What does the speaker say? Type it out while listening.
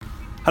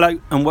Hello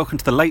and welcome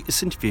to the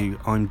latest interview.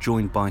 I'm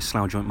joined by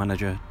Slough Joint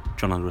Manager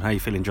John Underwood. How are you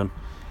feeling, John?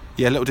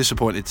 Yeah, a little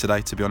disappointed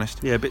today, to be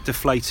honest. Yeah, a bit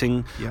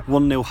deflating. Yeah.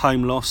 1-0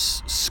 home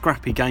loss,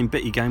 scrappy game,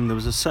 bitty game. There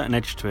was a certain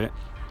edge to it.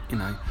 You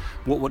know,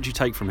 what do you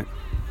take from it?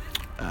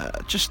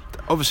 Just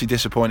obviously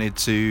disappointed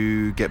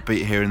to get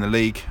beat here in the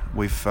league.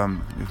 We've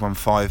won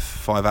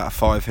five out of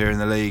 5 here in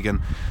the league,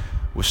 and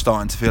we're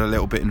starting to feel a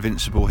little bit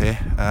invincible here.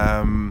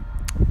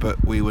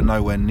 But we were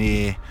nowhere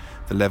near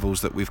the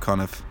levels that we've kind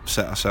of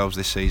set ourselves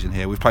this season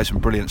here. We've played some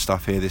brilliant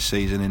stuff here this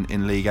season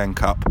in League and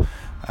Cup.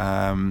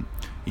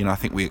 I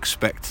think we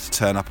expect to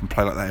turn up and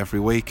play like that every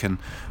week, and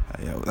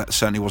that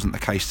certainly wasn't the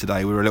case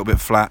today. We were a little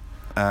bit flat.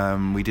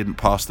 We didn't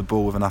pass the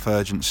ball with enough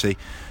urgency.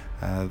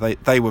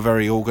 They were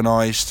very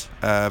organised,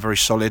 very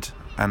solid,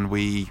 and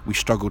we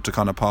struggled to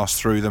kind of pass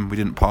through them. We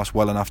didn't pass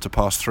well enough to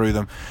pass through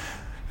them,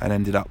 and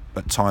ended up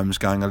at times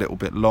going a little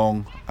bit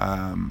long,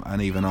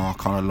 and even our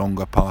kind of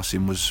longer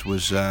passing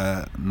was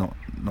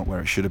not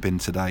where it should have been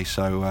today.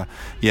 So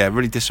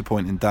really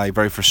disappointing day,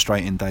 very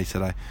frustrating day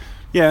today.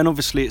 Yeah, and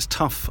obviously it's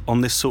tough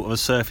on this sort of a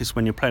surface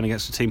when you're playing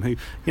against a team who,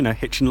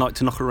 Hitchin like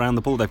to knock around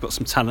the ball. They've got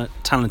some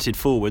talented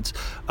forwards.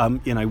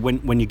 When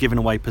you're giving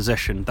away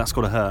possession, that's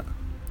got to hurt.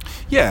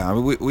 Yeah, I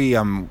mean,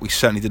 we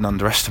certainly didn't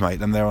underestimate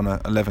them. They're on an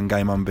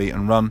 11-game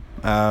unbeaten run.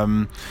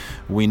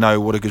 We know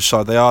what a good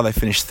side they are. They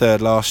finished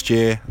third last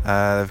year.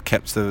 They've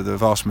kept the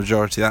vast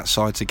majority of that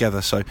side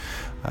together. So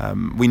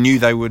we knew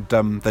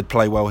they'd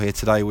play well here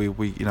today. We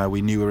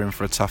knew we were in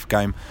for a tough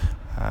game.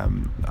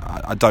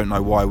 I don't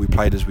know why we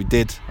played as we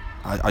did.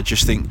 I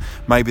just think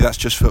maybe that's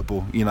just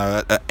football.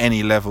 At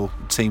any level,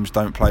 teams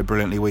don't play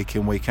brilliantly week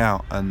in, week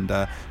out, and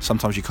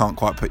sometimes you can't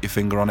quite put your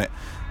finger on it.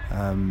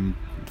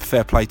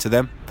 Fair play to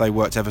them. They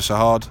worked ever so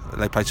hard.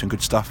 They played some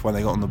good stuff when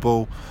they got on the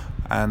ball,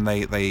 and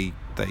they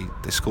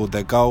scored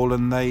their goal,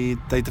 and they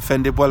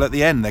defended well at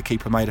the end. Their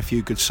keeper made a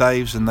few good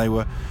saves, and they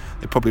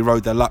probably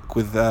rode their luck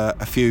with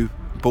a few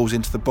balls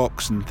into the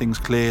box and things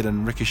cleared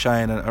and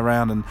ricocheting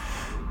around. And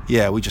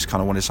yeah, we just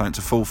kind of wanted something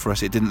to fall for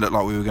us. It didn't look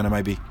like we were going to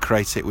maybe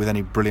create it with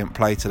any brilliant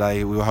play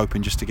today. We were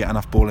hoping just to get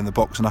enough ball in the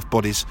box, enough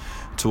bodies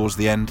towards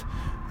the end.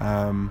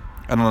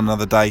 And on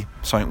another day,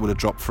 something would have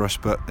dropped for us,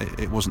 but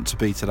it wasn't to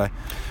be today.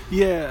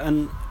 Yeah,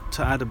 and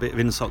to add a bit of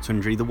insult to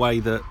injury, the way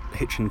that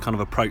Hitchin kind of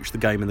approached the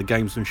game and the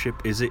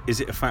gamesmanship, is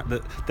it a fact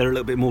that they're a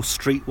little bit more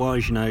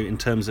streetwise, in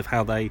terms of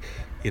how they,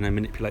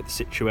 manipulate the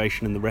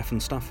situation and the ref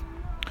and stuff?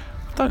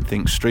 I don't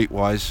think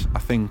streetwise. I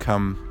think I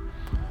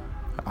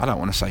don't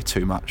want to say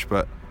too much,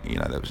 but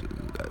there was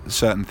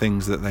certain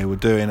things that they were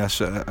doing.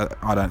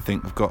 I don't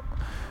think have got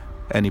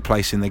any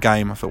place in the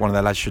game. I thought one of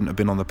their lads shouldn't have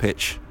been on the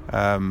pitch.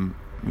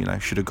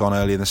 Should have gone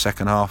early in the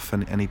second half,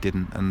 and he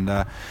didn't. And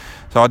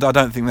so I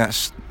don't think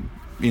that's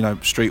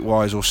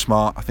streetwise or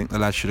smart. I think the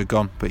lad should have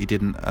gone, but he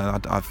didn't.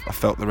 I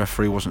felt the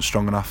referee wasn't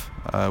strong enough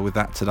with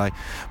that today.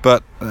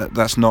 But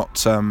that's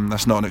not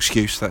an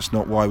excuse. That's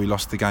not why we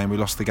lost the game. We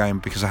lost the game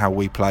because of how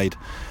we played.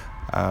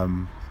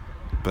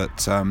 But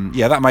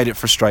that made it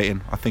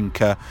frustrating. I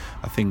think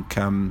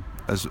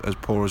as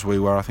poor as we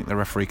were, I think the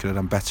referee could have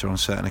done better on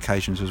certain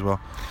occasions as well.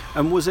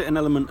 And was it an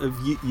element of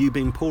you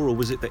being poor, or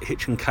was it that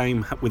Hitchin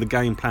came with a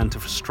game plan to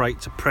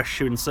frustrate, to press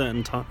you in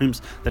certain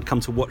times? They'd come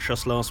to watch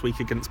us last week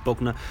against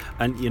Bognor,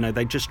 and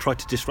they just tried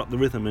to disrupt the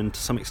rhythm, and to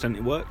some extent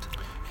it worked.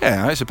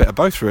 Yeah, it's a bit of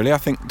both really. I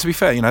think, to be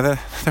fair, they're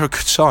a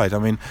good side. I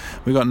mean,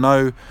 we've got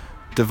no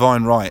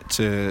divine right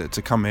to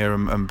come here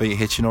and beat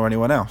Hitchin or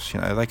anyone else.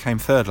 They came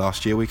third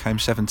last year, we came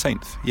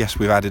 17th. Yes,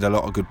 we've added a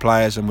lot of good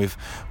players, and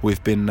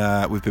we've been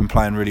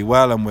playing really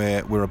well, and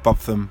we're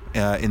above them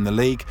in the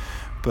league.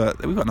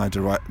 But we've got no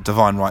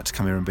divine right to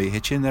come here and beat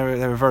Hitchin.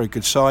 They're a very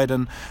good side,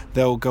 and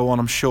they'll go on,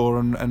 I'm sure,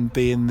 and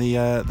be in the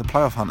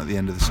playoff hunt at the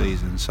end of the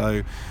season.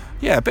 So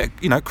yeah, a bit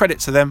credit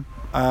to them.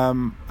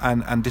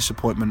 And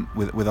disappointment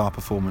with our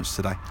performance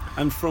today.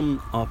 And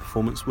from our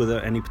performance, were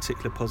there any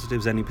particular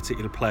positives, any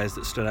particular players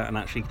that stood out and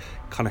actually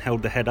kind of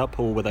held the head up,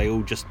 or were they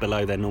all just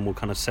below their normal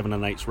kind of 7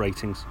 and 8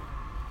 ratings?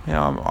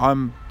 Yeah,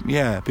 I'm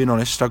being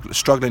honest,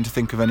 struggling to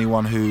think of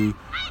anyone who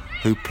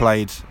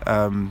played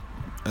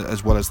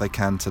as well as they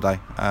can today.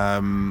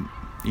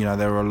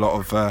 There were a lot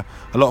of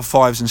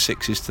 5s and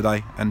 6s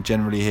today, and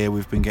generally here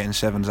we've been getting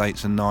 7s,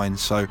 8s and 9s.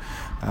 So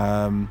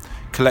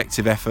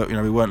collective effort,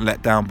 we weren't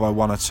let down by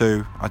 1 or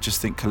 2. I just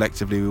think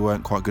collectively we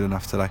weren't quite good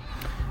enough today.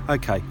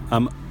 Okay,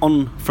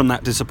 on from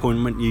that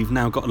disappointment, you've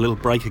now got a little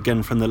break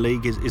again from the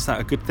league. Is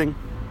that a good thing?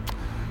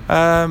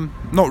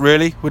 Not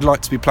really. We'd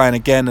like to be playing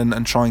again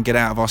and try and get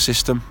out of our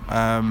system.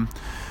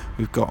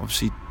 We've got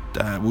obviously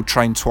we'll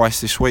train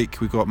twice this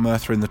week. We've got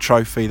Merthyr in the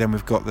trophy, then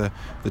we've got the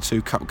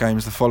 2 cup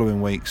games the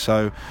following week.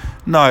 So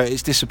no,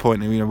 it's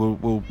disappointing.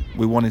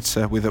 We wanted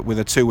to, with a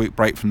 2-week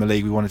break from the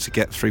league, we wanted to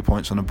get 3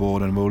 points on the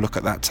board, and we'll look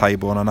at that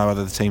table. And I know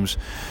other teams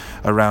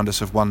around us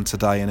have won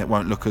today, and it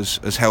won't look as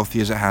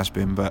healthy as it has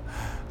been, but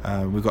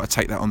we've got to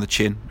take that on the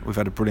chin. We've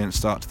had a brilliant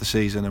start to the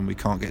season, and we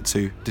can't get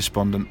too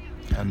despondent.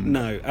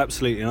 No,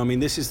 absolutely. I mean,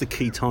 this is the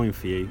key time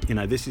for you. You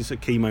know, this is a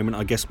key moment,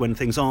 I guess, when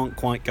things aren't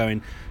quite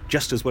going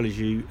just as well as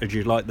you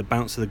like. The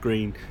bounce of the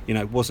green, you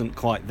know, wasn't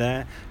quite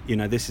there. You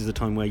know, this is the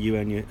time where you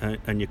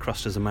earn your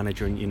crust as a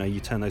manager, and you know, you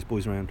turn those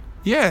boys around.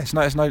 Yeah, it's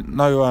no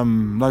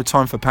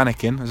time for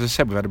panicking. As I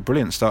said, we've had a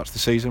brilliant start to the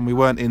season. We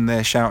weren't in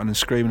there shouting and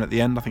screaming at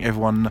the end. I think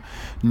everyone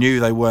knew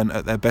they weren't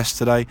at their best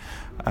today.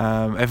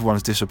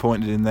 Everyone's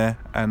disappointed in there,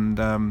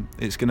 and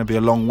it's going to be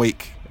a long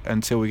week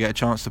until we get a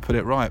chance to put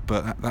it right.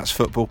 But that's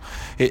football.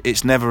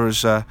 It's never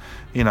as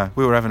we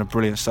were having a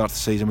brilliant start to the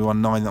season. We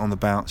won 9 on the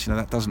bounce. You know,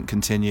 that doesn't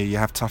continue. You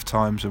have tough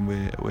times, and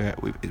we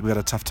had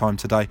a tough time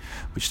today.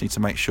 We just need to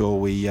make sure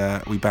we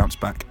bounce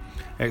back.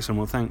 Excellent.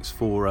 Well, thanks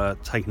for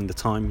taking the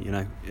time. You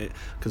know, I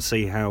can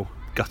see how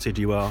gutted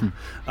you are,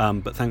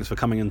 but thanks for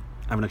coming and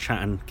having a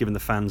chat and giving the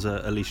fans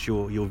at least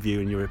your view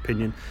and your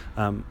opinion.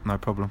 No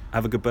problem.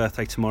 Have a good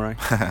birthday tomorrow.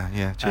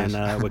 Yeah, cheers.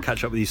 And we'll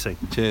catch up with you soon.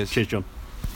 Cheers, John.